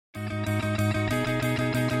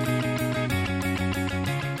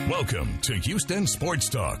Welcome to Houston Sports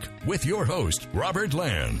Talk with your host, Robert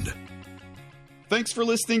Land. Thanks for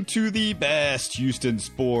listening to the best Houston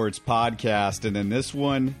sports podcast. And in this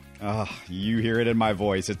one, you hear it in my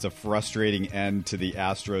voice. It's a frustrating end to the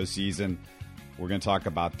Astros season. We're going to talk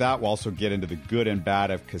about that. We'll also get into the good and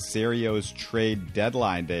bad of Casario's trade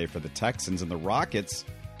deadline day for the Texans, and the Rockets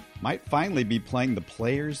might finally be playing the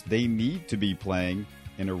players they need to be playing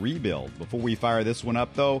in a rebuild. Before we fire this one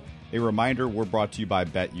up, though, a reminder, we're brought to you by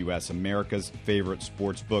BetUS, America's favorite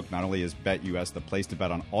sports book. Not only is BetUS the place to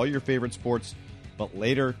bet on all your favorite sports, but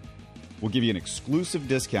later we'll give you an exclusive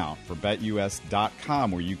discount for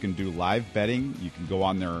BetUS.com where you can do live betting. You can go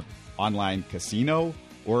on their online casino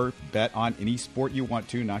or bet on any sport you want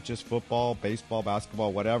to, not just football, baseball,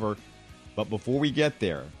 basketball, whatever. But before we get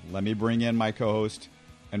there, let me bring in my co-host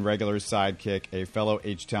and regular sidekick, a fellow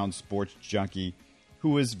H-Town sports junkie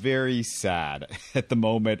who is very sad at the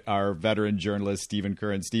moment, our veteran journalist, Stephen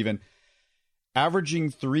Curran. Stephen, averaging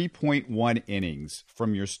 3.1 innings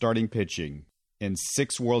from your starting pitching in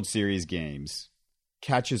 6 World Series games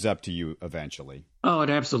catches up to you eventually. Oh, it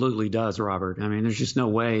absolutely does, Robert. I mean, there's just no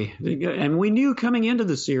way. And we knew coming into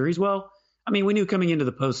the series, we knew coming into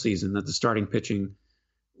the postseason that the starting pitching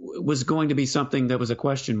was going to be something that was a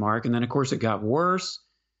question mark. And then, of course, it got worse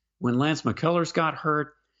when Lance McCullers got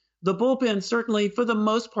hurt. The bullpen certainly, for the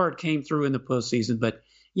most part, came through in the postseason. But,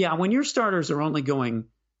 yeah, when your starters are only going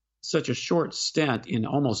such a short stint in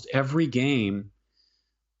almost every game,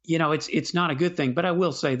 it's not a good thing. But I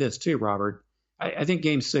will say this, too, Robert. I think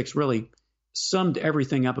Game 6 really summed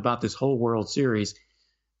everything up about this whole World Series.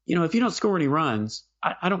 If you don't score any runs,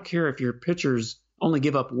 I don't care if your pitchers only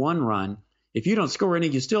give up 1 run. If you don't score any,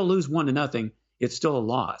 you still lose 1-0. It's still a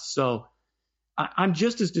loss. So I'm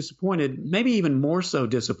just as disappointed, maybe even more so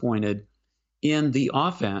disappointed in the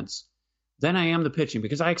offense than I am the pitching,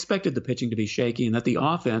 because I expected the pitching to be shaky and that the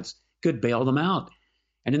offense could bail them out.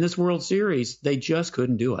 And in this World Series, they just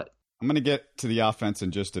couldn't do it. I'm going to get to the offense in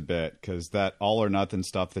just a bit, because that all or nothing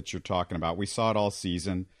stuff that you're talking about, we saw it all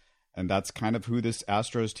season, and that's kind of who this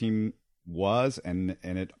Astros team was, and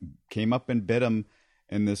it came up and bit them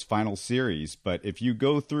in this final series. But if you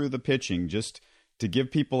go through the pitching, just to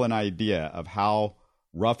give people an idea of how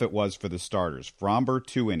rough it was for the starters: Framber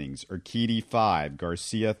 2 innings, Urquidy 5,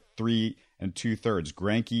 Garcia 3 2/3,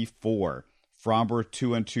 Greinke 4, Framber 2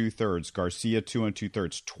 2/3, Garcia 2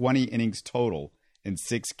 2/3, 20 innings total in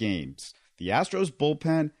 6 games. The Astros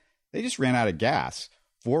bullpen, they just ran out of gas.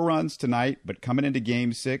 4 runs tonight, but coming into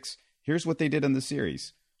Game 6, here's what they did in the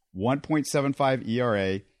series: 1.75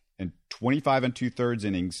 ERA and 25 2/3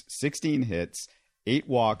 innings, 16 hits, 8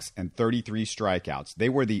 walks, and 33 strikeouts. They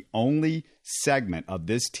were the only segment of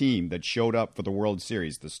this team that showed up for the World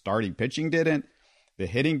Series. The starting pitching didn't, the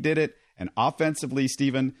hitting did it, and offensively,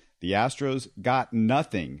 Stephen, the Astros got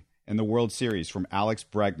nothing in the World Series from Alex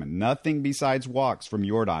Bregman. Nothing besides walks from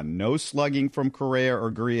Yordan. No slugging from Correa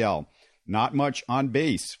or Gurriel. Not much on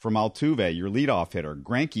base from Altuve, your leadoff hitter.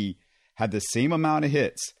 Greinke had the same amount of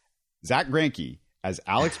hits, Zach Greinke, as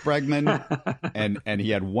Alex Bregman, and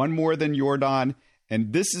he had 1 more than Yordan.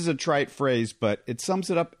 And this is a trite phrase, but it sums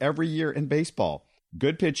it up every year in baseball.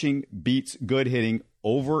 Good pitching beats good hitting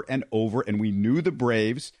over and over, and we knew the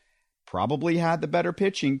Braves probably had the better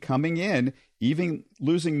pitching coming in. Even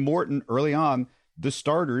losing Morton early on, the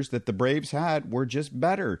starters that the Braves had were just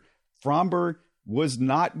better. Framber was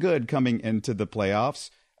not good coming into the playoffs.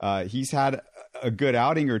 He's had a good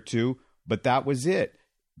outing or two, but that was it.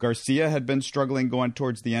 Garcia had been struggling going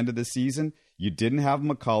towards the end of the season. You didn't have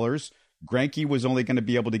McCullers. Greinke was only going to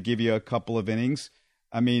be able to give you a couple of innings.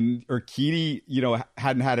 I mean, Urquidy,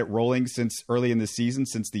 hadn't had it rolling since early in the season,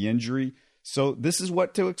 since the injury. So this is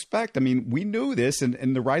what to expect. I mean, we knew this,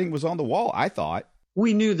 and the writing was on the wall, I thought.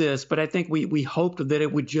 We knew this, but I think we hoped that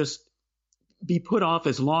it would just be put off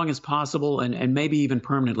as long as possible and maybe even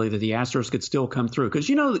permanently, that the Astros could still come through. Because,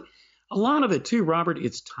 a lot of it too, Robert,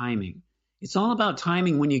 it's timing. It's all about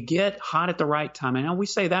timing when you get hot at the right time. I know we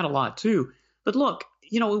say that a lot too. But look,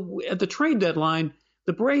 at the trade deadline,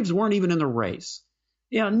 the Braves weren't even in the race.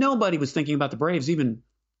 Nobody was thinking about the Braves even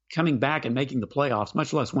coming back and making the playoffs,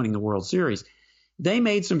 much less winning the World Series. They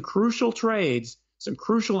made some crucial trades, some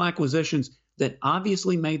crucial acquisitions that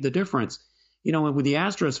obviously made the difference. With the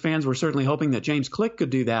Astros, fans were certainly hoping that James Click could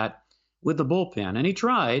do that with the bullpen, and he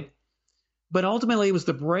tried. But ultimately, it was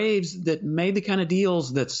the Braves that made the kind of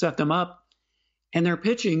deals that set them up. And their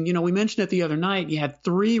pitching, we mentioned it the other night, you had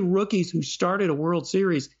 3 rookies who started a World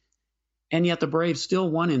Series, and yet the Braves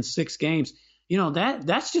still won in 6 games.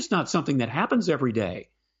 That's just not something that happens every day.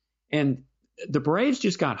 And the Braves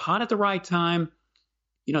just got hot at the right time.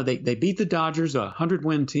 They beat the Dodgers, a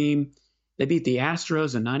 100-win team. They beat the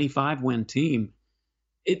Astros, a 95-win team.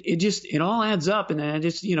 It all adds up, and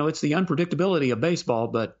it's the unpredictability of baseball.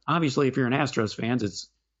 But obviously, if you're an Astros fan,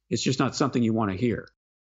 it's just not something you want to hear.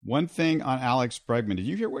 One thing on Alex Bregman, did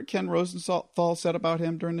you hear what Ken Rosenthal said about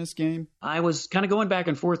him during this game? I was kind of going back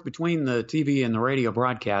and forth between the TV and the radio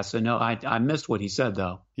broadcast, so no, I missed what he said,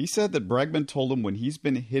 though. He said that Bregman told him when he's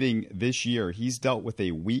been hitting this year, he's dealt with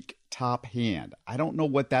a weak top hand. I don't know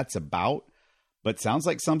what that's about, but sounds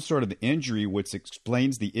like some sort of injury, which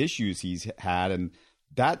explains the issues he's had, and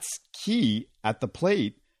that's key at the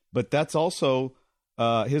plate, but that's also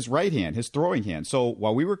his right hand, his throwing hand. So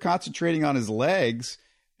while we were concentrating on his legs,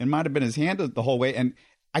 it might have been his hand the whole way. And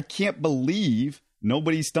I can't believe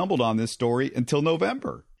nobody stumbled on this story until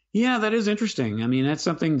November. Yeah, that is interesting. I mean, that's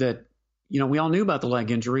something that, we all knew about the leg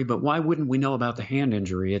injury, but why wouldn't we know about the hand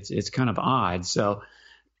injury? It's kind of odd. So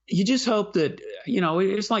you just hope that,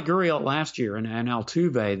 it's like Gurriel last year and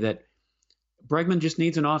Altuve, that Bregman just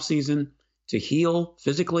needs an offseason to heal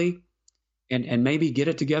physically and maybe get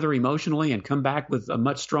it together emotionally and come back with a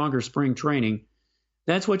much stronger spring training.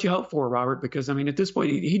 That's what you hope for, Robert, because, at this point,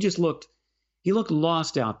 he looked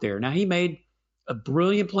lost out there. Now, he made a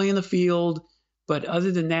brilliant play in the field, but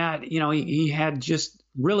other than that, he had just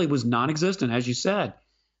really was non-existent, as you said.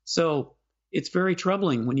 So it's very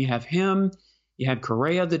troubling when you have him. You had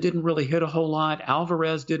Correa that didn't really hit a whole lot.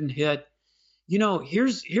 Alvarez didn't hit.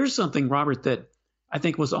 Here's something, Robert, that I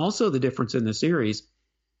think was also the difference in the series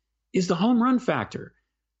is the home run factor.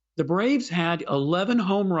 The Braves had 11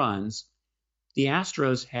 home runs. The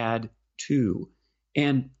Astros had 2.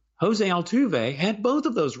 And Jose Altuve had both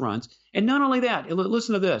of those runs. And not only that,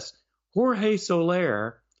 listen to this. Jorge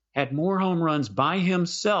Soler had more home runs by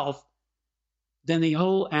himself than the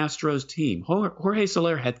whole Astros team. Jorge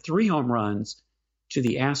Soler had 3 home runs to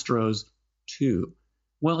the Astros 2.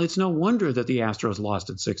 Well, it's no wonder that the Astros lost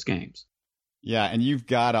in 6 games. Yeah, and you've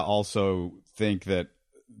got to also think that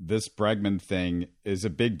this Bregman thing is a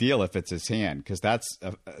big deal if it's his hand, because that's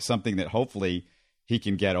something that hopefully he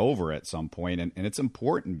can get over at some point. And it's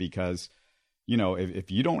important because, if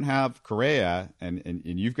you don't have Correa and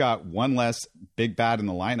you've got one less big bat in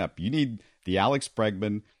the lineup, you need the Alex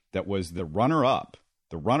Bregman that was the runner-up,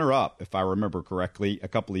 if I remember correctly, a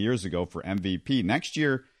couple of years ago for MVP. Next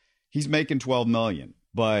year, he's making $12 million.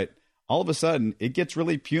 But all of a sudden, it gets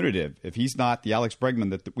really punitive if he's not the Alex Bregman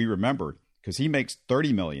that we remembered, because he makes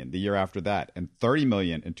 $30 million the year after that and $30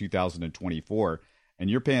 million in 2024. And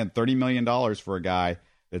you're paying $30 million for a guy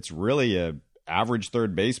that's really a average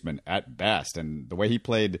third baseman at best. And the way he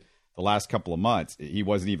played the last couple of months, he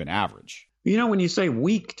wasn't even average. When you say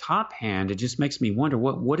weak top hand, it just makes me wonder,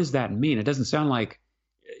 what does that mean? It doesn't sound like,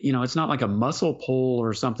 it's not like a muscle pull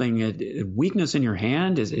or something. Weakness in your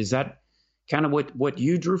hand, is that kind of what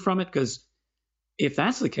you drew from it? Because if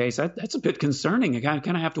that's the case, that's a bit concerning. I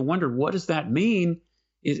kind of have to wonder, what does that mean?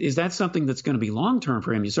 Is that something that's going to be long-term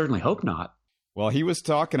for him? You certainly hope not. Well, he was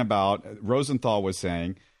talking about, Rosenthal was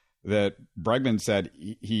saying that Bregman said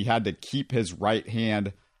he had to keep his right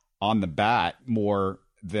hand on the bat more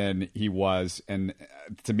than he was. And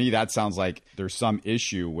to me, that sounds like there's some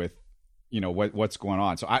issue with, what's going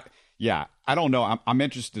on. So I don't know. I'm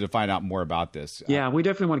interested to find out more about this. Yeah, we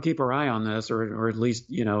definitely want to keep our eye on this, or at least,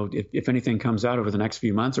 if anything comes out over the next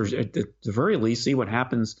few months, or at the very least, see what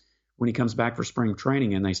happens when he comes back for spring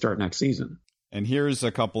training and they start next season. And here's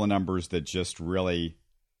a couple of numbers that just really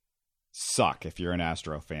suck if you're an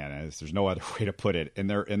Astro fan. There's no other way to put it. In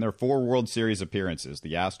their 4 World Series appearances,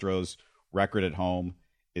 the Astros record at home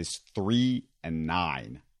is 3-9.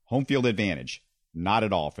 Home field advantage, not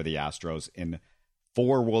at all for the Astros in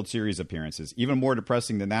 4 World Series appearances. Even more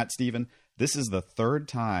depressing than that, Stephen, this is the 3rd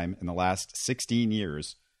time in the last 16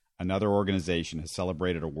 years another organization has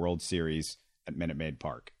celebrated a World Series at Minute Maid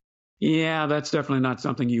Park. Yeah, that's definitely not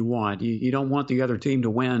something you want. You don't want the other team to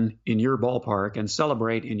win in your ballpark and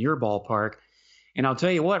celebrate in your ballpark. And I'll tell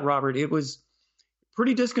you what, Robert, it was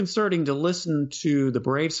pretty disconcerting to listen to the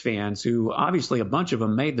Braves fans, who obviously a bunch of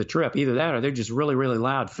them made the trip. Either that or they're just really, really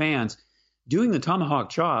loud fans, doing the tomahawk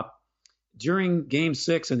chop during Game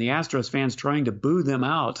 6 and the Astros fans trying to boo them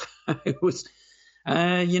out. It was,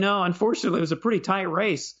 unfortunately, it was a pretty tight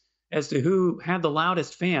race as to who had the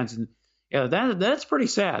loudest fans. And yeah, that's pretty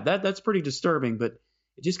sad. That's pretty disturbing, but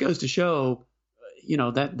it just goes to show,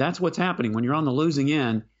 that's what's happening. When you're on the losing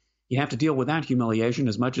end, you have to deal with that humiliation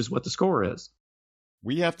as much as what the score is.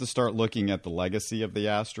 We have to start looking at the legacy of the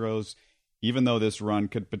Astros, even though this run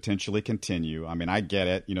could potentially continue. I mean, I get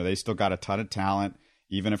it. They still got a ton of talent.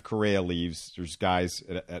 Even if Correa leaves, there's guys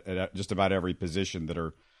at just about every position that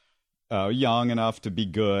are young enough to be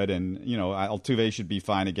good. And, Altuve should be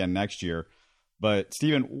fine again next year. But,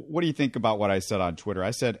 Steven, what do you think about what I said on Twitter? I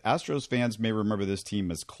said Astros fans may remember this team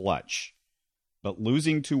as clutch, but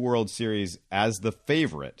losing 2 World Series as the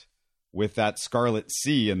favorite with that Scarlet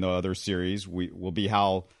C in the other series will be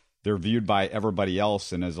how they're viewed by everybody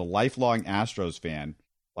else. And as a lifelong Astros fan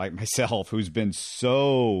like myself, who's been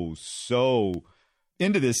so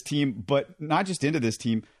into this team, but not just into this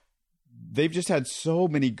team, they've just had so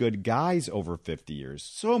many good guys over 50 years,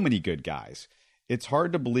 so many good guys. It's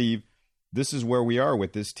hard to believe this is where we are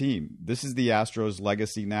with this team. This is the Astros'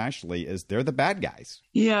 legacy nationally, is they're the bad guys.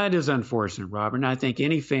 Yeah, it is unfortunate, Robert. And I think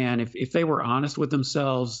any fan, if they were honest with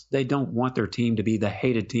themselves, they don't want their team to be the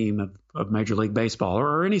hated team of Major League Baseball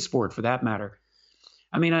or any sport for that matter.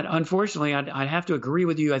 I mean, unfortunately, I'd have to agree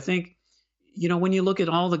with you. I think, when you look at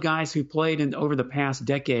all the guys who played over the past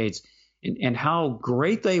decades and how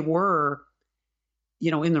great they were,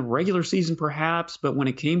 in the regular season perhaps, but when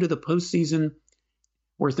it came to the postseason,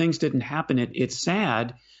 where things didn't happen, it's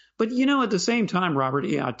sad. But, at the same time, Robert,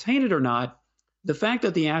 tainted or not, the fact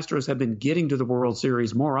that the Astros have been getting to the World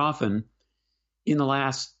Series more often in the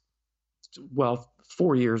last,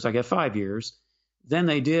 4 years, I guess 5 years, than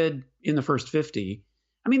they did in the first 50.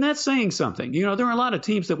 I mean, that's saying something. There are a lot of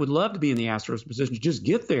teams that would love to be in the Astros position to just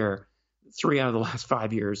get there 3 out of the last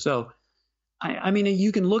 5 years. So, I mean,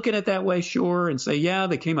 you can look at it that way, sure, and say, yeah,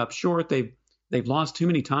 they came up short. They've lost too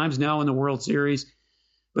many times now in the World Series.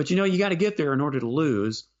 But, you got to get there in order to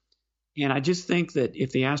lose. And I just think that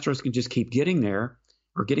if the Astros can just keep getting there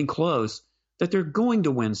or getting close, that they're going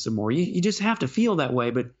to win some more. You just have to feel that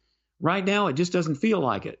way. But right now, it just doesn't feel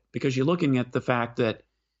like it because you're looking at the fact that,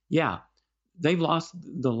 yeah, they've lost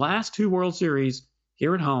the last 2 World Series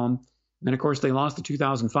here at home. And, of course, they lost the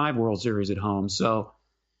 2005 World Series at home. So,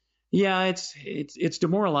 yeah, it's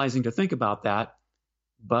demoralizing to think about that.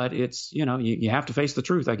 But it's, you have to face the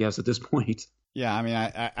truth, I guess, at this point. Yeah, I mean,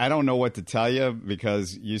 I don't know what to tell you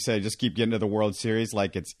because you say just keep getting to the World Series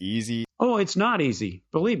like it's easy. Oh, it's not easy.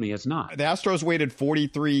 Believe me, it's not. The Astros waited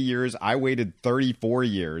 43 years. I waited 34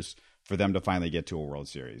 years for them to finally get to a World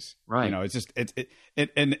Series. Right. It's just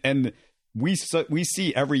and we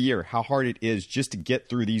see every year how hard it is just to get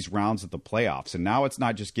through these rounds of the playoffs. And now it's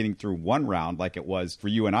not just getting through one round like it was for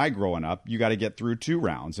you and I growing up. You got to get through 2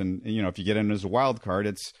 rounds. And, if you get in as a wild card,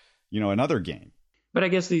 it's, another game. But I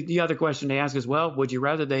guess the other question to ask is, well, would you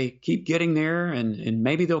rather they keep getting there and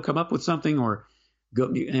maybe they'll come up with something or go,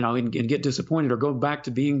 and get disappointed or go back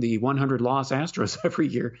to being the 100 loss Astros every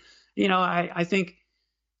year? I think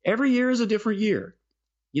every year is a different year.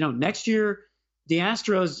 Next year, the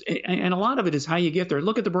Astros, and a lot of it is how you get there.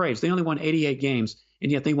 Look at the Braves. They only won 88 games, and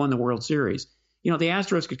yet they won the World Series. The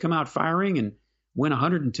Astros could come out firing and win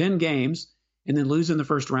 110 games and then lose in the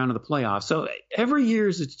first round of the playoffs. So every year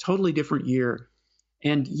is a totally different year.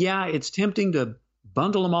 And yeah, it's tempting to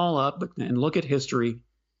bundle them all up and look at history.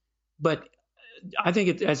 But I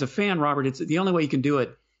think as a fan, Robert, it's the only way you can do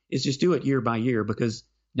it is just do it year by year because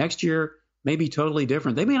next year may be totally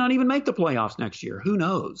different. They may not even make the playoffs next year. Who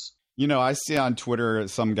knows? I see on Twitter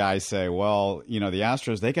some guys say, well, the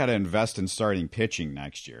Astros, they got to invest in starting pitching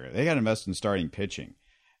next year. They got to invest in starting pitching.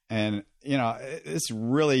 And, this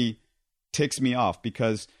really ticks me off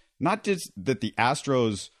because not just that the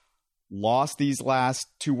Astros lost these last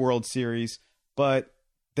 2 World Series, but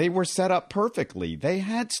they were set up perfectly. They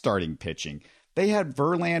had starting pitching. They had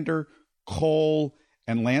Verlander, Cole,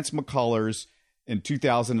 and Lance McCullers in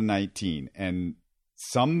 2019. And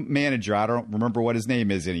some manager, I don't remember what his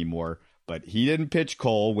name is anymore, but he didn't pitch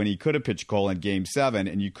Cole when he could have pitched Cole in Game 7,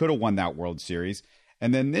 and you could have won that World Series.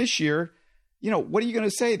 And then this year, what are you going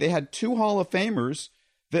to say? They had 2 Hall of Famers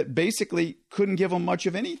that basically couldn't give them much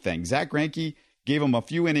of anything. Zach Greinke gave him a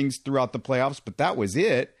few innings throughout the playoffs, but that was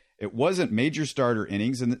it. It wasn't major starter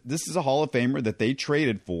innings, and this is a Hall of Famer that they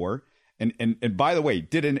traded for. And by the way,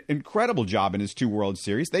 did an incredible job in his 2 World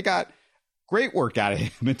Series. They got great work out of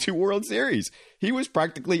him in 2 World Series. He was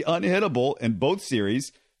practically unhittable in both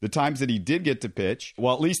series, the times that he did get to pitch.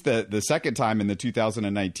 Well, at least the second time in the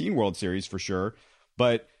 2019 World Series for sure.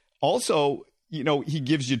 But also, he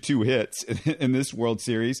gives you 2 hits in this World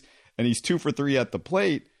Series, and he's 2 for 3 at the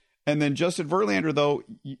plate. And then Justin Verlander, though,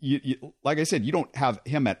 you, like I said, you don't have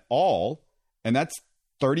him at all. And that's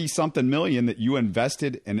 30-something million that you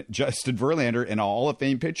invested in Justin Verlander, in a Hall of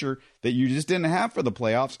Fame pitcher that you just didn't have for the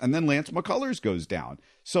playoffs. And then Lance McCullers goes down.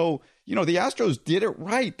 So, the Astros did it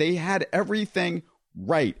right. They had everything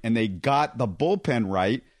right. And they got the bullpen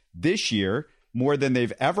right this year more than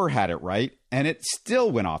they've ever had it right. And it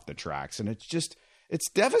still went off the tracks. And it's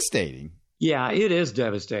devastating. Yeah, it is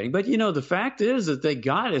devastating. But, the fact is that they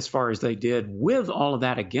got as far as they did with all of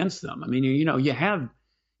that against them. I mean, you have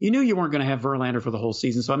you knew you weren't going to have Verlander for the whole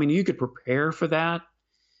season. So, I mean, you could prepare for that.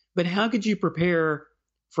 But how could you prepare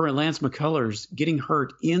for Lance McCullers getting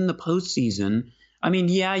hurt in the postseason? I mean,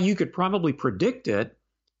 yeah, you could probably predict it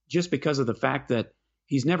just because of the fact that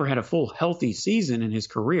he's never had a full healthy season in his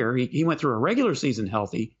career. He went through a regular season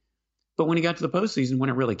healthy, but when he got to the postseason, when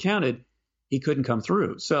it really counted, he couldn't come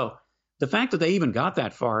through. So the fact that they even got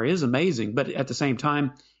that far is amazing. But at the same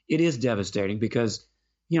time, it is devastating because,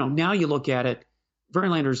 now you look at it,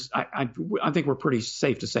 Verlander's, I think we're pretty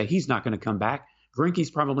safe to say he's not going to come back.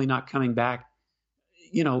 Greinke's probably not coming back.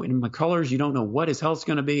 In McCullers, you don't know what his health's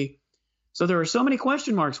going to be. So there are so many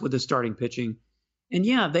question marks with the starting pitching. And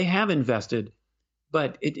yeah, they have invested,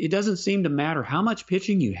 but it doesn't seem to matter how much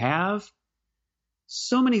pitching you have.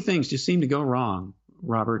 So many things just seem to go wrong,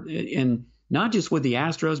 Robert. And not just with the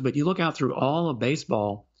Astros, but you look out through all of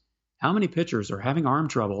baseball, how many pitchers are having arm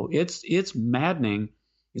trouble. It's maddening.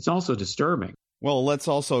 It's also disturbing. Well, let's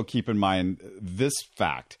also keep in mind this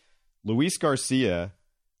fact. Luis Garcia,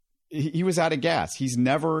 he was out of gas. He's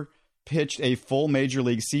never pitched a full major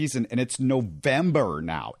league season, and it's November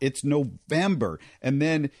now. It's November. And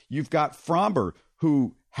then you've got Framber,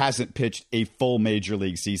 who hasn't pitched a full major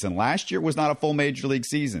league season. Last year was not a full major league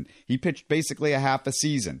season. He pitched basically a half a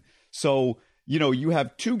season. So, you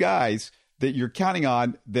have two guys that you're counting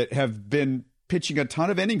on that have been pitching a ton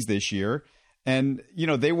of innings this year. And,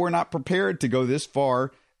 they were not prepared to go this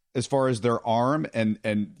far as their arm. And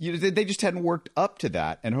they just hadn't worked up to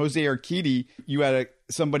that. And Jose Urquidy, you had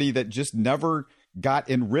somebody that just never got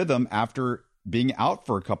in rhythm after being out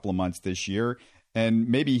for a couple of months this year. And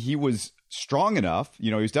maybe he was strong enough.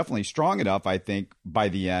 He was definitely strong enough, I think, by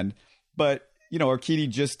the end. But, Urquidy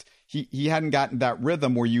just, he hadn't gotten that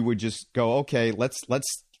rhythm where you would just go, okay, let's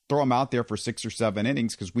throw him out there for 6 or 7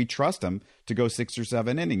 innings because we trust him to go 6 or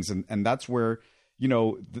 7 innings. And that's where,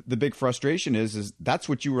 the big frustration is that's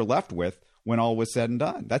what you were left with when all was said and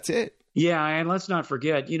done. That's it. Yeah, and let's not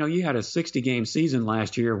forget, you had a 60-game season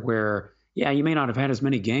last year where, yeah, you may not have had as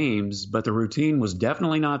many games, but the routine was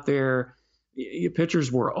definitely not there. Your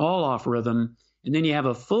pitchers were all off rhythm. And then you have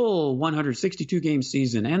a full 162-game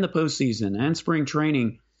season and the postseason and spring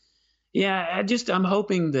training. Yeah, I'm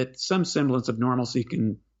hoping that some semblance of normalcy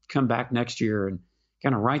can come back next year and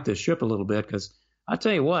kind of right the ship a little bit. Because I'll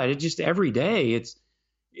tell you what, it's just every day,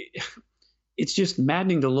 it's just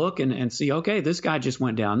maddening to look and see, okay, this guy just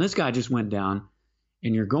went down. This guy just went down.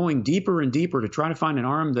 And you're going deeper and deeper to try to find an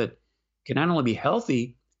arm that can not only be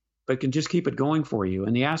healthy, but can just keep it going for you.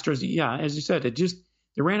 And the Astros, yeah, as you said,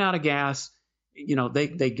 they ran out of gas.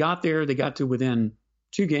 They got there. They got to within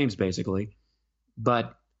 2 games, basically.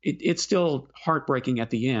 But it's still heartbreaking at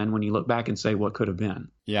the end when you look back and say what could have been.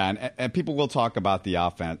 Yeah, and people will talk about the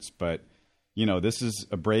offense, but, this is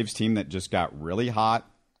a Braves team that just got really hot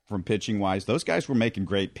from pitching-wise. Those guys were making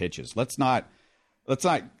great pitches. Let's not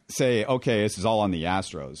say, okay, this is all on the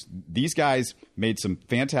Astros. These guys made some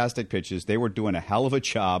fantastic pitches. They were doing a hell of a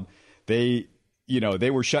job. They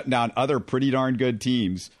were shutting down other pretty darn good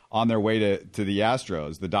teams on their way to the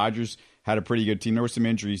Astros. The Dodgers had a pretty good team. There were some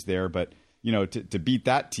injuries there, but to beat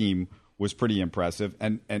that team was pretty impressive.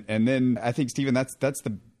 And then I think, Stephen, that's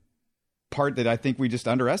the part that I think we just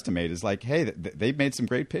underestimate is like, hey, they've made some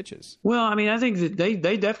great pitches. Well, I mean, I think that they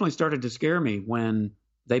definitely started to scare me when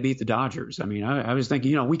they beat the Dodgers. I mean, I was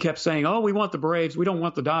thinking, we kept saying, oh, we want the Braves. We don't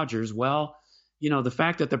want the Dodgers. Well, the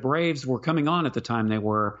fact that the Braves were coming on at the time they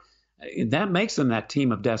were, that makes them that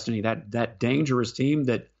team of destiny, that dangerous team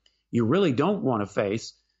that you really don't want to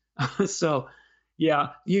face. So,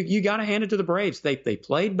 yeah, you got to hand it to the Braves. They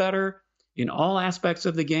played better in all aspects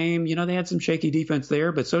of the game. They had some shaky defense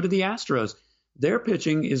there, but so did the Astros. Their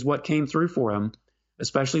pitching is what came through for them,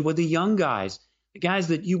 especially with the young guys, the guys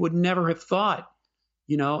that you would never have thought,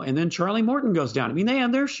 and then Charlie Morton goes down. I mean, they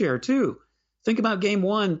had their share too. Think about game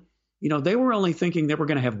 1. They were only thinking they were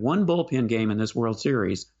going to have one bullpen game in this World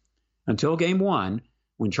Series until game 1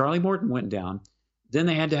 when Charlie Morton went down. Then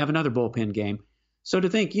they had to have another bullpen game. So to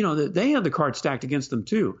think, that they had the card stacked against them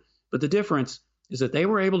too. But the difference is that they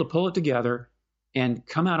were able to pull it together and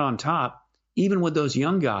come out on top, even with those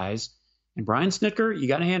young guys. And Brian Snitker, you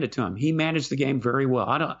got to hand it to him. He managed the game very well.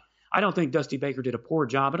 I don't think Dusty Baker did a poor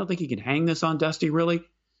job. I don't think he can hang this on Dusty, really.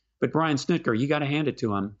 But Brian Snitker, you got to hand it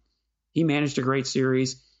to him. He managed a great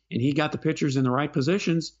series, and he got the pitchers in the right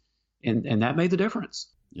positions, and that made the difference.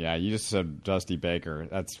 Yeah, you just said Dusty Baker.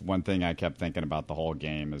 That's one thing I kept thinking about the whole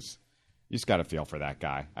game is you just got to feel for that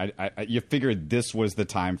guy. You figured this was the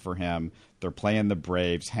time for him. They're playing the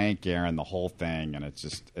Braves, Hank Aaron, the whole thing, and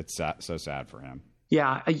it's so sad for him.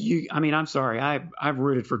 Yeah, I'm sorry. I've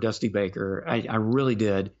rooted for Dusty Baker. I really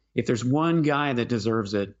did. If there's one guy that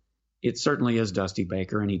deserves it, it certainly is Dusty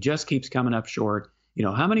Baker, and he just keeps coming up short.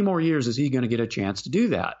 How many more years is he going to get a chance to do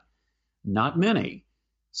that? Not many.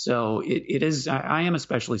 So it is. I am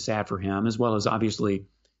especially sad for him, as well as obviously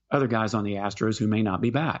other guys on the Astros who may not be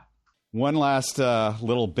back. One last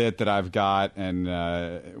little bit that I've got,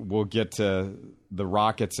 and we'll get to the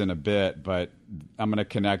Rockets in a bit, but I'm going to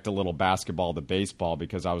connect a little basketball to baseball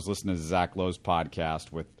because I was listening to Zach Lowe's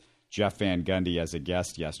podcast with Jeff Van Gundy as a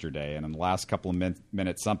guest yesterday, and in the last couple of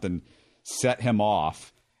minutes, something set him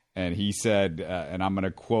off, and he said, and I'm going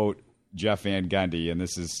to quote Jeff Van Gundy, and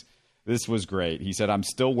this was great. He said, "I'm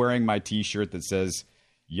still wearing my T-shirt that says,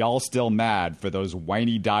 'Y'all still mad for those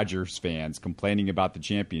whiny Dodgers fans complaining about the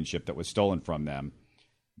championship that was stolen from them.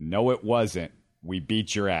 No, it wasn't. We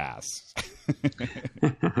beat your ass.'"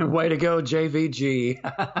 Way to go, JVG.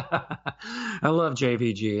 I love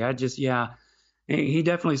JVG. He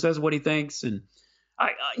definitely says what he thinks. And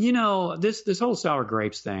this whole sour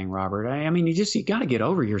grapes thing, Robert, you got to get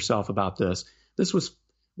over yourself about this. This was,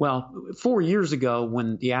 4 years ago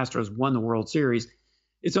when the Astros won the World Series.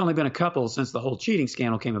 It's only been a couple since the whole cheating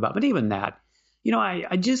scandal came about. But even that,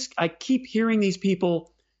 I keep hearing these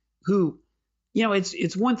people who,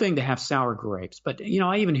 it's one thing to have sour grapes, but,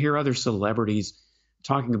 I even hear other celebrities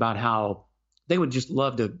talking about how they would just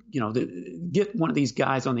love to, get one of these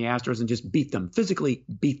guys on the Astros and just physically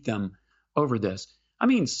beat them over this. I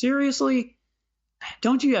mean, seriously,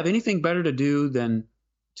 don't you have anything better to do than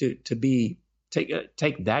to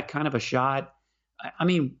take that kind of a shot? I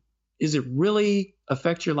mean, is it really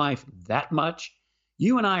affect your life that much?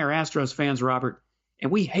 You and I are Astros fans, Robert,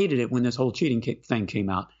 and we hated it when this whole cheating thing came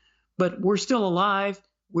out. But we're still alive.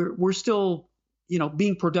 We're still,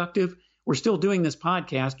 being productive. We're still doing this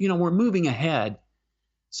podcast. We're moving ahead.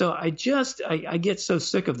 So I get so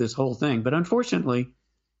sick of this whole thing. But unfortunately,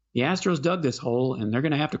 the Astros dug this hole, and they're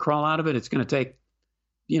going to have to crawl out of it. It's going to take,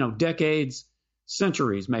 decades,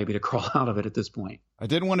 centuries maybe to crawl out of it at this point. I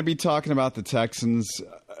didn't want to be talking about the Texans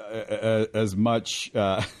as much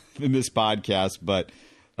in this podcast, but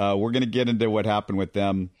we're going to get into what happened with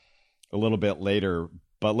them a little bit later.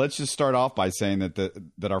 But let's just start off by saying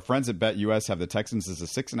that our friends at BetUS have the Texans as a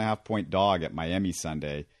 6.5-point dog at Miami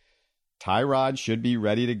Sunday. Tyrod should be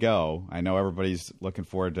ready to go. I know everybody's looking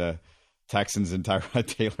forward to Texans and Tyrod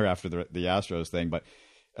Taylor after the Astros thing, but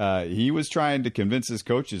he was trying to convince his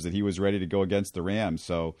coaches that he was ready to go against the Rams.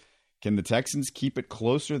 So can the Texans keep it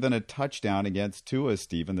closer than a touchdown against Tua,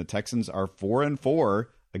 Stephen? The Texans are 4-4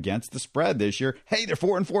 against the spread this year. Hey, they're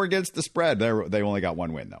 4-4 against the spread. They only got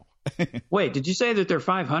one win, though. Wait, did you say that they're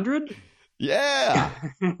 500? Yeah.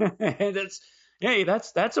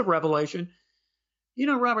 That's a revelation.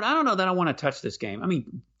 Robert, I don't know that I want to touch this game. I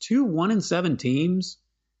mean, 2 1-7 teams.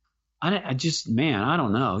 I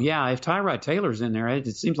don't know. Yeah, if Tyrod Taylor's in there, it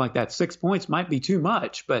seems like that 6 points might be too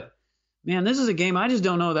much. But man, this is a game I just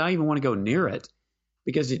don't know that I even want to go near it,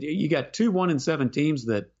 because you got 2 1-7 teams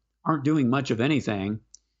that aren't doing much of anything,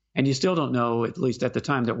 and you still don't know, at least at the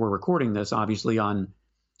time that we're recording this, obviously on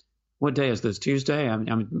what day is this? Tuesday? I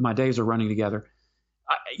mean, my days are running together.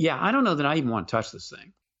 I don't know that I even want to touch this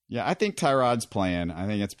thing. Yeah, I think Tyrod's playing. I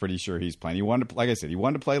think it's pretty sure he's playing. He wanted to, like I said, he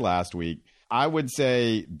wanted to play last week. I would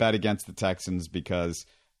say bet against the Texans because,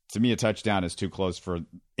 to me, a touchdown is too close for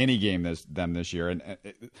any game this year. And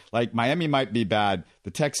like Miami might be bad,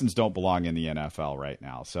 the Texans don't belong in the NFL right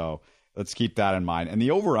now. So let's keep that in mind. And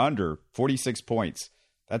the over/under 46 points.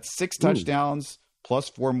 That's 6 touchdowns plus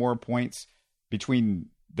 4 more points between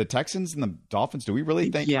the Texans and the Dolphins. Do we really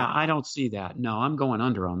think? Yeah, I don't see that. No, I'm going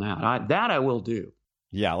under on that. That I will do.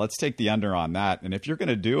 Yeah, let's take the under on that. And if you're going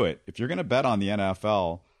to do it, if you're going to bet on the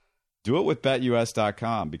NFL, do it with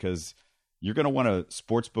BetUS.com, because you're going to want a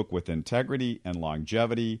sportsbook with integrity and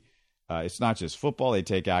longevity. It's not just football. They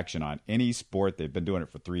take action on any sport. They've been doing it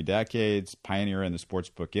for 3 decades, pioneer in the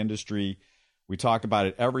sportsbook industry. We talk about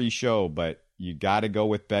it every show, but you got to go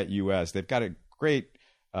with BetUS. They've got a great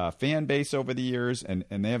fan base over the years, and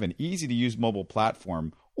they have an easy-to-use mobile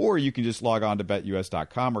platform. Or you can just log on to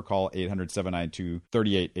BetUS.com or call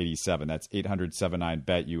 800-792-3887. That's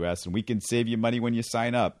 800-79-BET-US, and we can save you money when you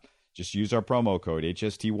sign up. Just use our promo code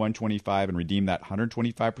HST125 and redeem that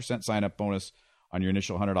 125% sign-up bonus on your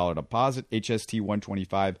initial $100 deposit,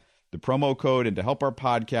 HST125, the promo code. And to help our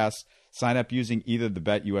podcast, sign up using either the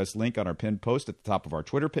BetUS link on our pinned post at the top of our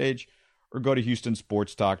Twitter page, or go to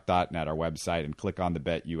HoustonSportsTalk.net, our website, and click on the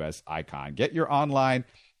BetUS icon. Get your online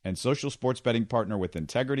and social sports betting partner with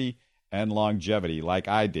integrity and longevity like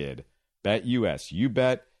I did. BetUS. You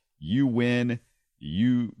bet, you win,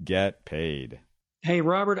 you get paid. Hey,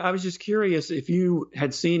 Robert, I was just curious if you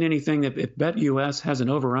had seen anything that if BetUS has an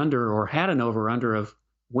over-under or had an over-under of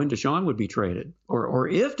when Deshaun would be traded or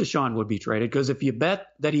if Deshaun would be traded. Because if you bet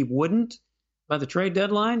that he wouldn't by the trade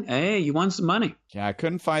deadline, hey, you won some money. Yeah, I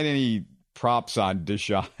couldn't find any props on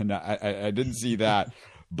Deshaun. I didn't see that.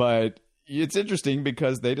 But it's interesting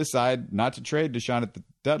because they decide not to trade Deshaun at the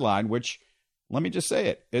deadline, which, let me just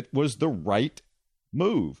say it was the right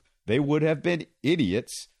move. They would have been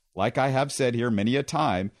idiots, like I have said here many a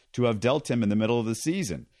time, to have dealt him in the middle of the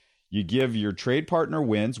season. You give your trade partner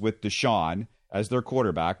wins with Deshaun as their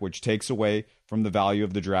quarterback, which takes away from the value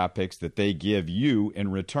of the draft picks that they give you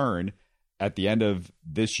in return at the end of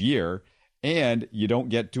this year, and you don't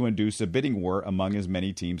get to induce a bidding war among as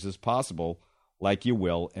many teams as possible like you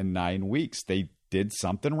will in 9 weeks. They did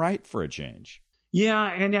something right for a change. Yeah,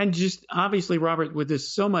 and just obviously, Robert, with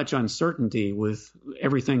this so much uncertainty with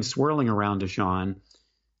everything swirling around Deshaun,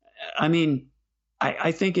 I mean,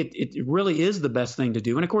 I think it really is the best thing to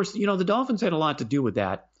do. And of course, the Dolphins had a lot to do with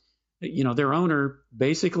that. Their owner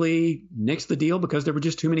basically nixed the deal because there were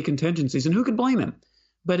just too many contingencies, and who could blame him?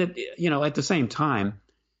 But at the same time,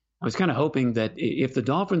 I was kind of hoping that if the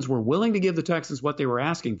Dolphins were willing to give the Texans what they were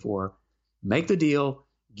asking for, make the deal,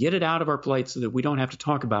 get it out of our plate so that we don't have to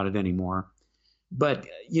talk about it anymore. But,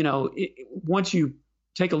 once you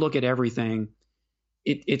take a look at everything,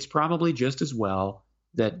 it's probably just as well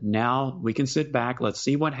that now we can sit back. Let's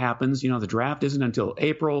see what happens. The draft isn't until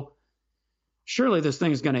April. Surely this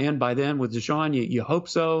thing is going to end by then with Deshaun. You hope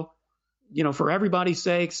so, for everybody's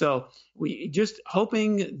sake. So we just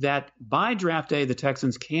hoping that by draft day, the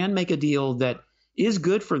Texans can make a deal that is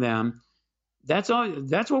good for them. That's all.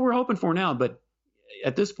 That's what we're hoping for now. But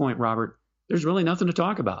at this point, Robert, there's really nothing to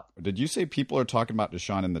talk about. Did you say people are talking about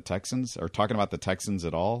Deshaun and the Texans, or talking about the Texans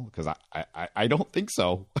at all? Because I don't think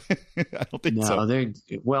so. I don't think so.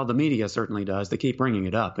 Well, the media certainly does. They keep bringing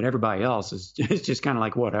it up, but everybody else is just kind of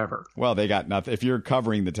like whatever. Well, they got nothing. If you're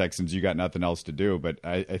covering the Texans, you got nothing else to do. But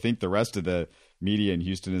I think the rest of the media in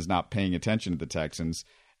Houston is not paying attention to the Texans.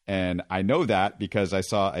 And I know that because I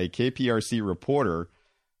saw a KPRC reporter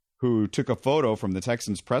who took a photo from the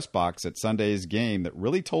Texans press box at Sunday's game that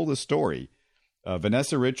really told a story.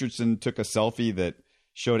 Vanessa Richardson took a selfie that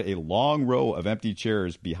showed a long row of empty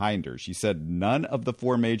chairs behind her. She said none of the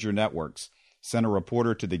 4 major networks sent a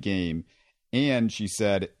reporter to the game, and she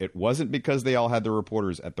said it wasn't because they all had their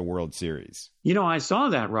reporters at the World Series. I saw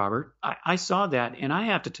that, Robert. I saw that, and I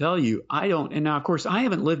have to tell you, and now, of course, I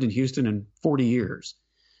haven't lived in Houston in 40 years,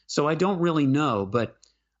 so I don't really know, but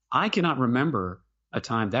I cannot remember a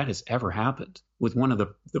time that has ever happened with one of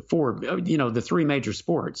the 4, the 3 major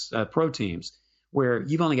sports, pro teams, where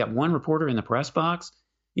you've only got one reporter in the press box,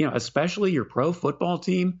 especially your pro football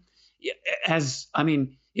team. In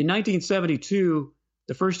 1972,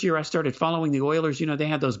 the first year I started following the Oilers, they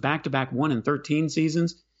had those back-to-back 1-13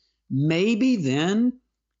 seasons. Maybe then,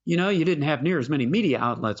 you didn't have near as many media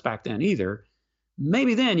outlets back then either.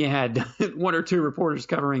 Maybe then you had 1 or 2 reporters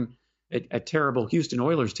covering a terrible Houston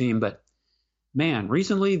Oilers team. But man,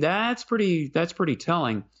 recently that's pretty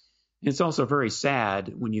telling. It's also very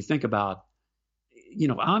sad when you think about,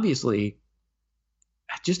 obviously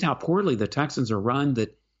just how poorly the Texans are run,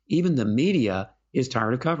 that even the media is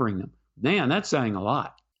tired of covering them. Man, that's saying a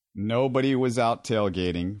lot. Nobody was out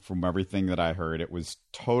tailgating from everything that I heard. It was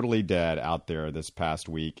totally dead out there this past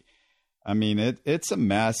week. I mean, it's a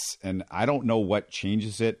mess, and I don't know what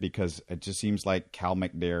changes it, because it just seems like Cal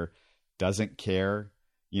McNair doesn't care.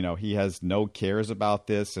 He has no cares about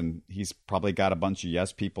this, and he's probably got a bunch of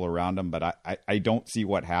yes people around him, but I don't see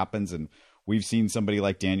what happens. And we've seen somebody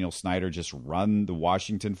like Daniel Snyder just run the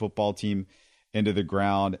Washington football team into the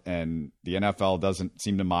ground, and the NFL doesn't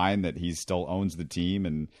seem to mind that he still owns the team,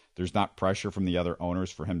 and there's not pressure from the other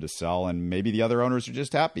owners for him to sell. And maybe the other owners are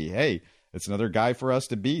just happy. Hey, it's another guy for us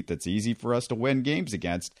to beat that's easy for us to win games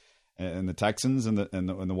against. And the Texans and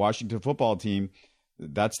the Washington football team,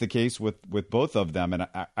 that's the case with both of them. And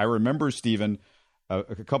I remember, Stephen,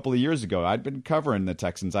 a couple of years ago, I'd been covering the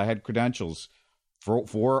Texans. I had credentials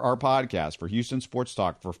for our podcast, for Houston Sports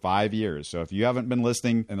Talk, for 5 years. So if you haven't been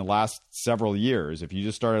listening in the last several years, if you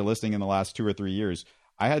just started listening in the last 2 or 3 years,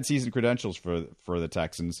 I had season credentials for the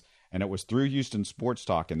Texans, and it was through Houston Sports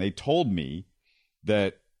Talk. And they told me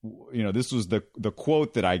that, this was the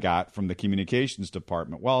quote that I got from the communications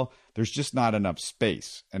department. Well, there's just not enough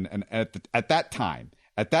space. And at that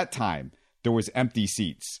time, there was empty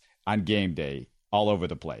seats on game day all over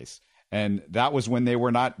the place. And that was when they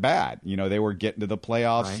were not bad. They were getting to the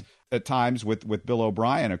playoffs at times with Bill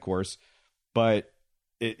O'Brien, of course. But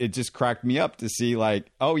it just cracked me up to see,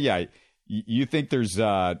 like, oh, yeah, you think there's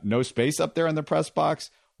no space up there in the press box?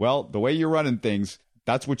 Well, the way you're running things,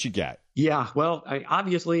 that's what you get. Yeah, well,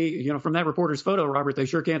 obviously, from that reporter's photo, Robert, they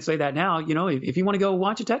sure can't say that now. If you want to go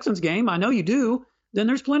watch a Texans game, I know you do, then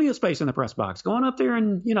there's plenty of space in the press box. Go on up there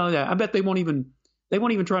and, I bet they won't even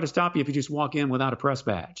try to stop you if you just walk in without a press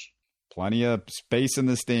badge. Plenty of space in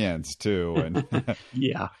the stands, too. And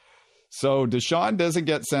yeah. So Deshaun doesn't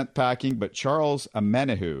get sent packing, but Charles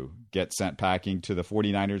Omenihu gets sent packing to the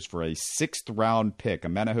 49ers for a 6th-round pick.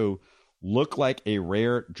 Omenihu looked like a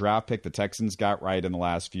rare draft pick the Texans got right in the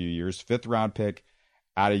last few years. 5th-round pick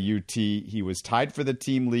out of UT. He was tied for the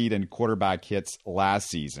team lead in quarterback hits last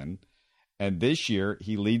season. And this year,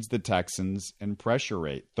 he leads the Texans in pressure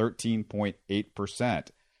rate, 13.8%.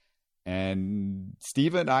 And,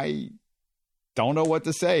 Steven, I don't know what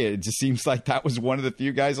to say. It just seems like that was one of the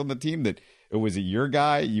few guys on the team that it was your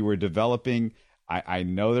guy. You were developing. I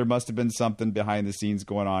know there must have been something behind the scenes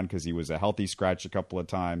going on because he was a healthy scratch a couple of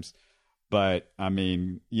times. But, I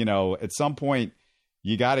mean, at some point,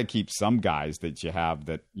 you got to keep some guys that you have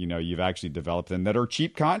that, you've actually developed and that are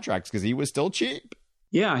cheap contracts because he was still cheap.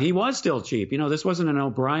 Yeah, he was still cheap. This wasn't an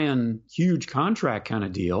O'Brien huge contract kind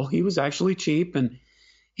of deal. He was actually cheap, and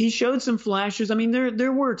he showed some flashes. I mean,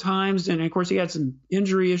 there were times, and of course he had some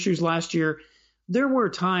injury issues last year. There were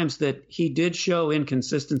times that he did show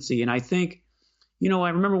inconsistency, and I think, I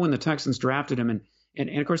remember when the Texans drafted him, and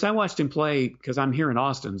of course I watched him play because I'm here in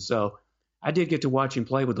Austin, so I did get to watch him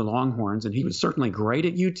play with the Longhorns, and he was certainly great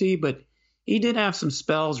at UT, but he did have some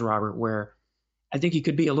spells, Robert, where I think he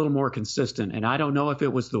could be a little more consistent. And I don't know if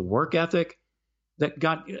it was the work ethic that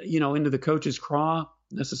got, into the coach's craw,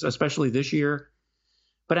 especially this year.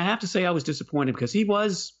 But I have to say I was disappointed because he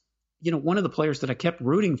was, one of the players that I kept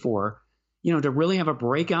rooting for, to really have a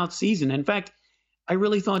breakout season. In fact, I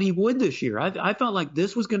really thought he would this year. I felt like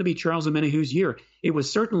this was going to be Charles Omenihu's year. It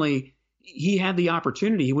was certainly, he had the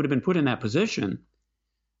opportunity. He would have been put in that position,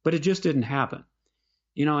 but it just didn't happen.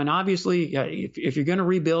 And obviously, if you're going to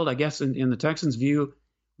rebuild, I guess in the Texans' view,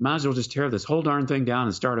 might as well just tear this whole darn thing down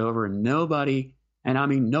and start over. And nobody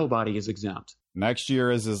is exempt. Next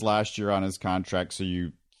year is his last year on his contract, so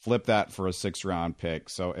you flip that for a 6th-round pick.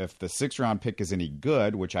 So if the 6th-round pick is any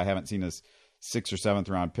good, which I haven't seen a 6th or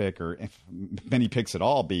 7th-round pick or if many picks at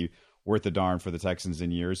all be worth a darn for the Texans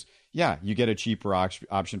in years, yeah, you get a cheaper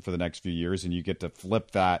option for the next few years, and you get to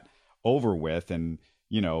flip that over with. And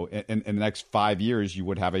in the next 5 years, you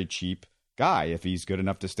would have a cheap guy if he's good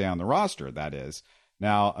enough to stay on the roster, that is.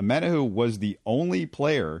 Now, Omenihu was the only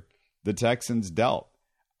player the Texans dealt.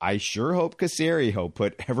 I sure hope Caserio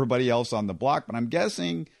put everybody else on the block, but I'm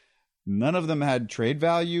guessing none of them had trade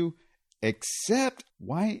value, except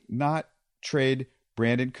why not trade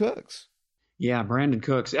Brandon Cooks? Yeah, Brandon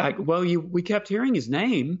Cooks. We kept hearing his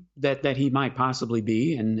name that he might possibly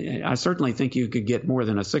be, and I certainly think you could get more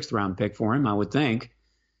than a 6th-round pick for him, I would think.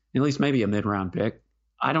 At least maybe a mid-round pick.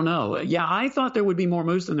 I don't know. Yeah, I thought there would be more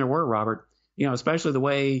moves than there were, Robert. Especially the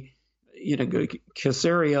way,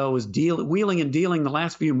 Caserio was wheeling and dealing the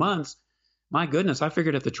last few months. My goodness, I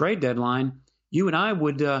figured at the trade deadline, you and I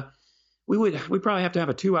would, we'd probably have to have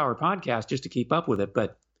a 2-hour podcast just to keep up with it.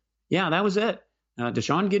 But yeah, that was it.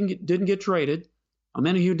 Deshaun didn't get traded.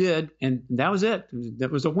 Omenihu did, and that was it.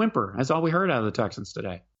 That was a whimper. That's all we heard out of the Texans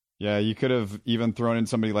today. Yeah, you could have even thrown in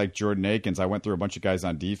somebody like Jordan Akins. I went through a bunch of guys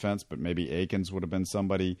on defense, but maybe Akins would have been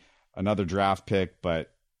somebody, another draft pick.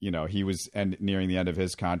 But, he was nearing the end of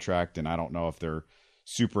his contract, and I don't know if they're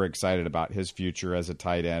super excited about his future as a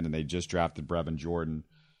tight end, and they just drafted Brevin Jordan.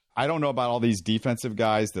 I don't know about all these defensive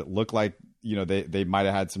guys that look like, they might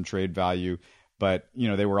have had some trade value, but,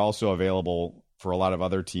 they were also available for a lot of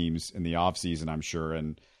other teams in the offseason, I'm sure,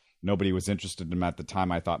 and nobody was interested in them at the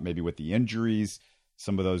time. I thought maybe with the injuries,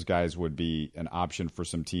 some of those guys would be an option for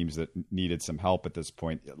some teams that needed some help at this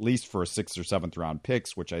point, at least for 6th or 7th-round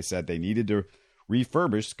picks, which I said they needed to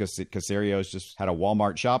refurbish because Caserio's just had a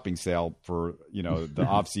Walmart shopping sale for, the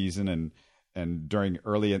offseason and during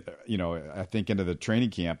early, I think into the training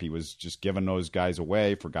camp, he was just giving those guys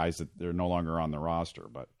away for guys that they're no longer on the roster.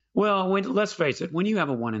 But let's face it, when you have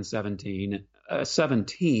a 1-17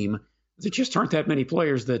 team, there just aren't that many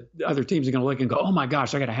players that other teams are going to look and go, oh my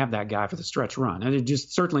gosh, I got to have that guy for the stretch run. And it's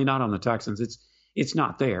just certainly not on the Texans. It's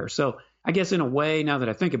not there. So I guess in a way, now that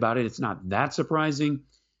I think about it, it's not that surprising,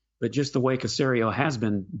 but just the way Caserio has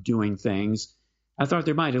been doing things, I thought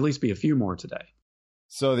there might at least be a few more today.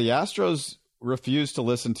 So the Astros refused to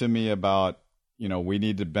listen to me about, we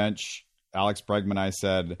need to bench Alex Bregman, I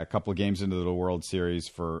said a couple of games into the World Series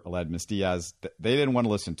for Aledmys Diaz. They didn't want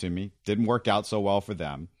to listen to me. Didn't work out so well for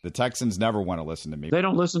them. The Texans never want to listen to me. They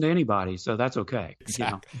don't listen to anybody, so that's okay.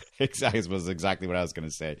 Exactly was exactly what I was going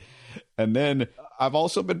to say. And then I've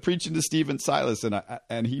also been preaching to Steven Silas,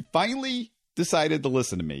 and he finally decided to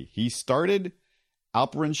listen to me. He started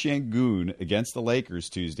Alperen Şengün against the Lakers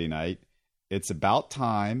Tuesday night. It's about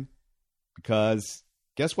time because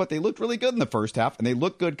guess what? They looked really good in the first half, and they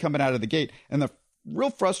looked good coming out of the gate. And the real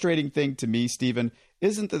frustrating thing to me, Stephen,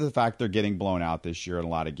 isn't the fact they're getting blown out this year in a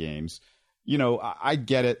lot of games. You know, I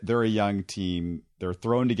get it. They're a young team. They're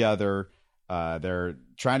thrown together. They're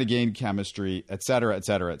trying to gain chemistry, et cetera, et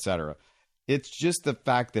cetera, et cetera. It's just the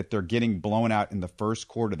fact that they're getting blown out in the first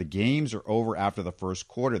quarter. The games are over after the first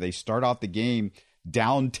quarter. They start off the game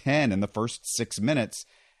down 10 in the first 6 minutes.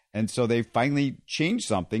 And so they finally changed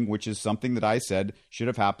something, which is something that I said should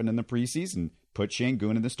have happened in the preseason. Put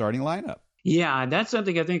Şengün in the starting lineup. Yeah, that's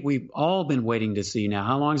something I think we've all been waiting to see now.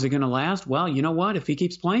 How long is it going to last? Well, you know what? If he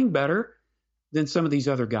keeps playing better than some of these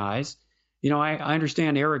other guys, you know, I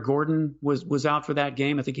understand Eric Gordon was out for that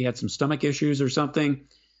game. I think he had some stomach issues or something.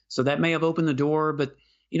 So that may have opened the door. But,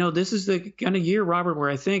 you know, this is the kind of year, Robert, where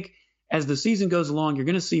I think as the season goes along, you're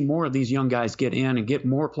going to see more of these young guys get in and get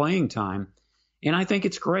more playing time. And I think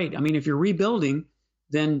it's great. I mean, if you're rebuilding,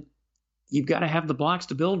 then you've got to have the blocks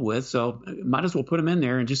to build with. So might as well put them in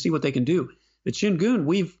there and just see what they can do. But Şengün,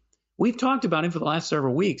 we've talked about him for the last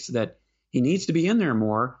several weeks that he needs to be in there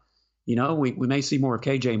more. You know, we may see more of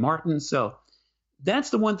KJ Martin. So that's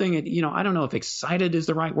the one thing that, you know, I don't know if excited is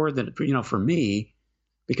the right word that, you know, for me,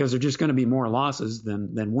 because there's just going to be more losses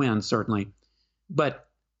than wins, certainly. But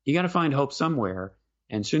you got to find hope somewhere.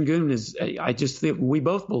 And Şengün is, I just think we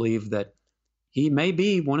both believe that he may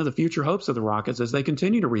be one of the future hopes of the Rockets as they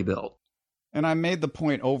continue to rebuild. And I made the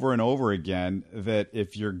point over and over again that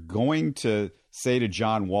if you're going to say to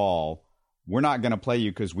John Wall, we're not going to play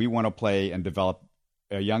you because we want to play and develop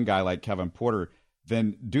a young guy like Kevin Porter,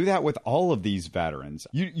 then do that with all of these veterans.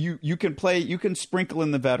 You can play, you can sprinkle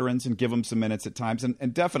in the veterans and give them some minutes at times.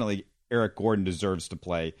 And definitely Eric Gordon deserves to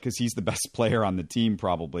play because he's the best player on the team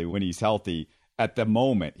probably when he's healthy. At the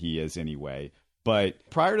moment, he is anyway. But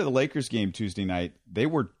prior to the Lakers game Tuesday night, they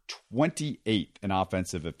were 28th in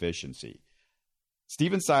offensive efficiency.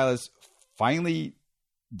 Stephen Silas finally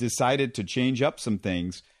decided to change up some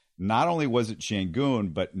things. Not only was it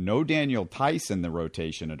Şengün, but no Daniel Theis in the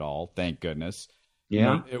rotation at all, thank goodness.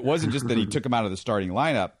 Yeah. It wasn't just that he took him out of the starting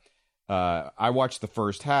lineup. I watched the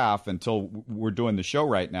first half until we're doing the show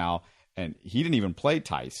right now, and he didn't even play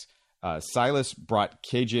Theis. Silas brought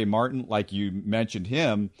KJ Martin, like you mentioned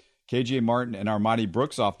him, KJ Martin and Armani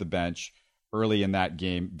Brooks off the bench early in that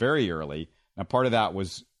game, very early. Now, part of that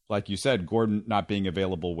was, like you said, Gordon not being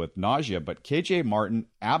available with nausea, but KJ Martin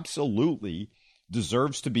absolutely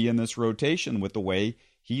deserves to be in this rotation with the way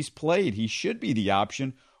he's played. He should be the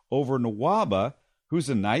option over Nwaba, who's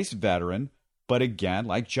a nice veteran, but again,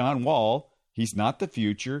 like John Wall, he's not the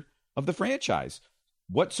future of the franchise.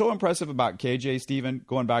 What's so impressive about KJ, Stephen,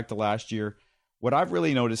 going back to last year, what I've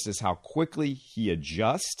really noticed is how quickly he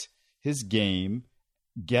adjusts his game,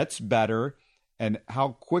 gets better, and how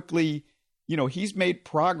quickly, you know, he's made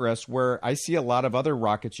progress where I see a lot of other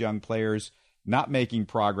Rockets young players not making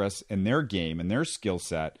progress in their game and their skill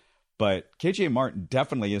set. But KJ Martin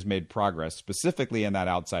definitely has made progress, specifically in that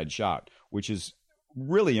outside shot, which is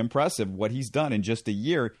really impressive what he's done in just a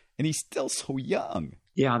year, and he's still so young.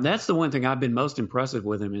 Yeah, that's the one thing I've been most impressive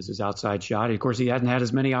with him is his outside shot. Of course, he hasn't had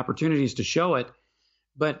as many opportunities to show it,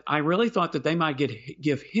 but I really thought that they might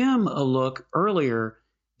give him a look earlier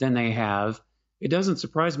than they have. It doesn't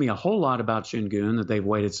surprise me a whole lot about Şengün that they've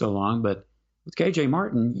waited so long, but with KJ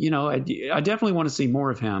Martin, you know, I definitely want to see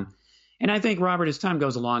more of him. And I think, Robert, as time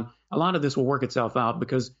goes along, a lot of this will work itself out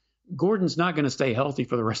because Gordon's not going to stay healthy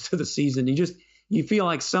for the rest of the season. You feel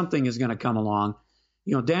like something is going to come along.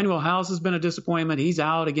 You know, Daniel House has been a disappointment. He's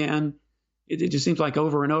out again. It just seems like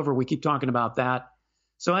over and over we keep talking about that.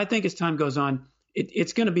 So I think as time goes on,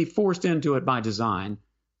 it's going to be forced into it by design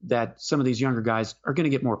that some of these younger guys are going to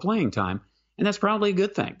get more playing time. And that's probably a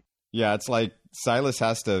good thing. Yeah, it's like Silas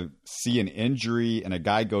has to see an injury and a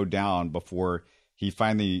guy go down before he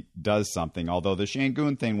finally does something, although the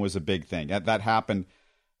Şengün thing was a big thing. That happened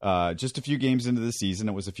just a few games into the season.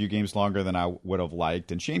 It was a few games longer than I would have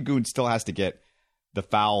liked. And Şengün still has to get the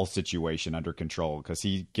foul situation under control because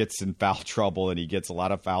he gets in foul trouble and he gets a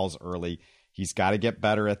lot of fouls early. He's got to get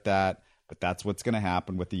better at that, but that's what's going to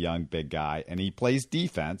happen with the young big guy. And he plays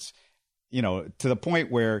defense, you know, to the point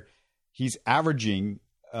where he's averaging,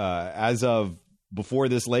 as of before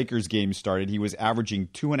this Lakers game started, he was averaging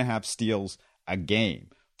 2.5 steals a game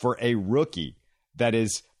for a rookie that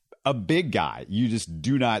is a big guy. You just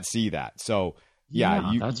do not see that. So,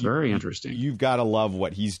 yeah, that's very interesting. You've got to love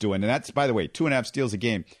what he's doing. And that's, by the way, 2.5 steals a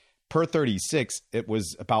game per 36. It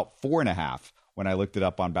was about 4.5 when I looked it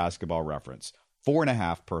up on Basketball Reference.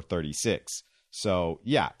 4.5 per 36. So,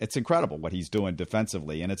 yeah, it's incredible what he's doing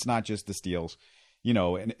defensively. And it's not just the steals,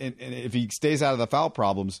 and if he stays out of the foul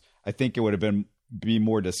problems, I think it would have be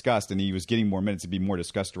more discussed, and he was getting more minutes to be more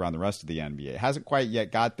discussed around the rest of the NBA. It hasn't quite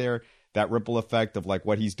yet got there, that ripple effect of like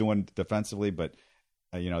what he's doing defensively, but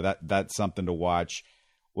that's something to watch.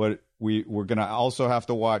 What we're going to also have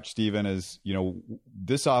to watch, Stephen, is,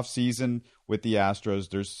 this offseason with the Astros,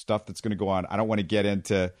 there's stuff that's going to go on. I don't want to get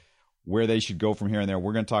into where they should go from here and there.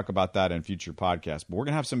 We're going to talk about that in future podcasts, but we're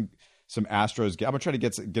going to have some Astros. I'm going to try to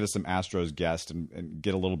get us some Astros guests and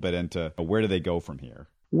get a little bit into where do they go from here.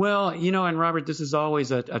 Well, and Robert, this is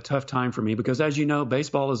always a tough time for me because, as you know,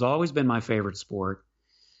 baseball has always been my favorite sport.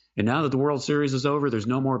 And now that the World Series is over, there's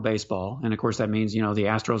no more baseball. And, of course, that means, the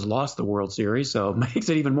Astros lost the World Series, so it makes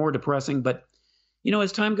it even more depressing. But,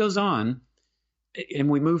 as time goes on and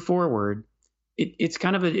we move forward, it's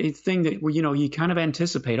kind of a thing that, you kind of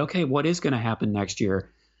anticipate, okay, what is going to happen next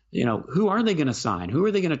year? Who are they going to sign? Who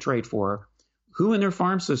are they going to trade for? Who in their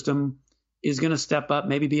farm system is going to step up,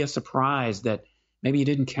 maybe be a surprise that maybe you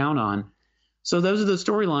didn't count on? So those are the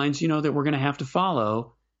storylines, that we're going to have to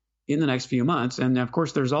follow in the next few months. And of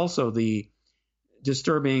course, there's also the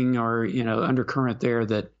disturbing or, undercurrent there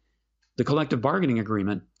that the collective bargaining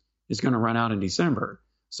agreement is going to run out in December.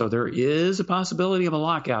 So there is a possibility of a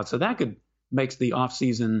lockout. So that could make the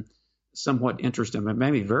offseason somewhat interesting, but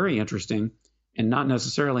maybe very interesting and not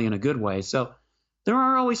necessarily in a good way. So there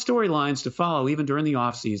are always storylines to follow even during the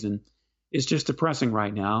offseason. It's just depressing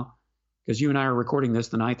right now because you and I are recording this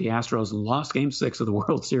the night the Astros lost Game 6 of the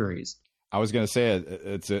World Series. I was going to say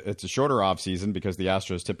it's a shorter offseason because the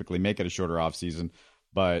Astros typically make it a shorter offseason,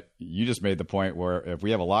 but you just made the point where if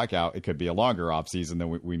we have a lockout, it could be a longer offseason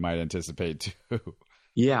than we might anticipate too.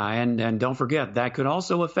 Yeah, and don't forget, that could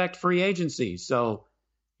also affect free agency. So,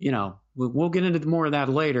 we'll get into more of that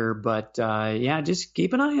later, but just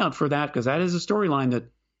keep an eye out for that because that is a storyline that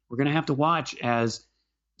we're going to have to watch as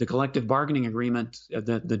the collective bargaining agreement,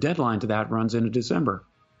 the deadline to that runs into December.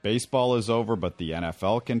 Baseball is over, but the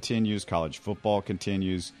NFL continues, college football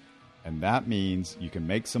continues, and that means you can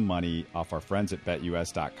make some money off our friends at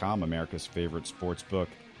BetUS.com, America's favorite sports book.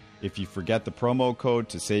 If you forget the promo code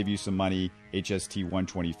to save you some money,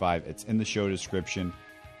 HST125, it's in the show description,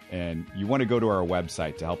 and you want to go to our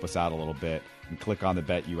website to help us out a little bit and click on the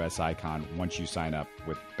BetUS icon once you sign up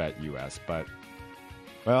with BetUS. But,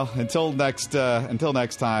 well, until next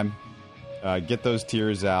time, get those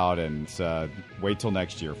tears out and wait till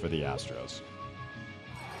next year for the Astros.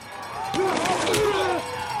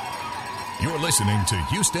 You're listening to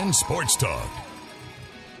Houston Sports Talk.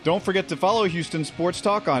 Don't forget to follow Houston Sports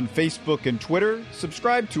Talk on Facebook and Twitter.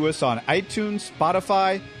 Subscribe to us on iTunes,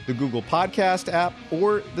 Spotify, the Google Podcast app,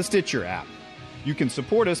 or the Stitcher app. You can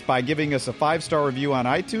support us by giving us a 5-star review on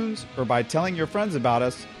iTunes or by telling your friends about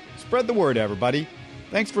us. Spread the word, everybody.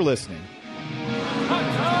 Thanks for listening.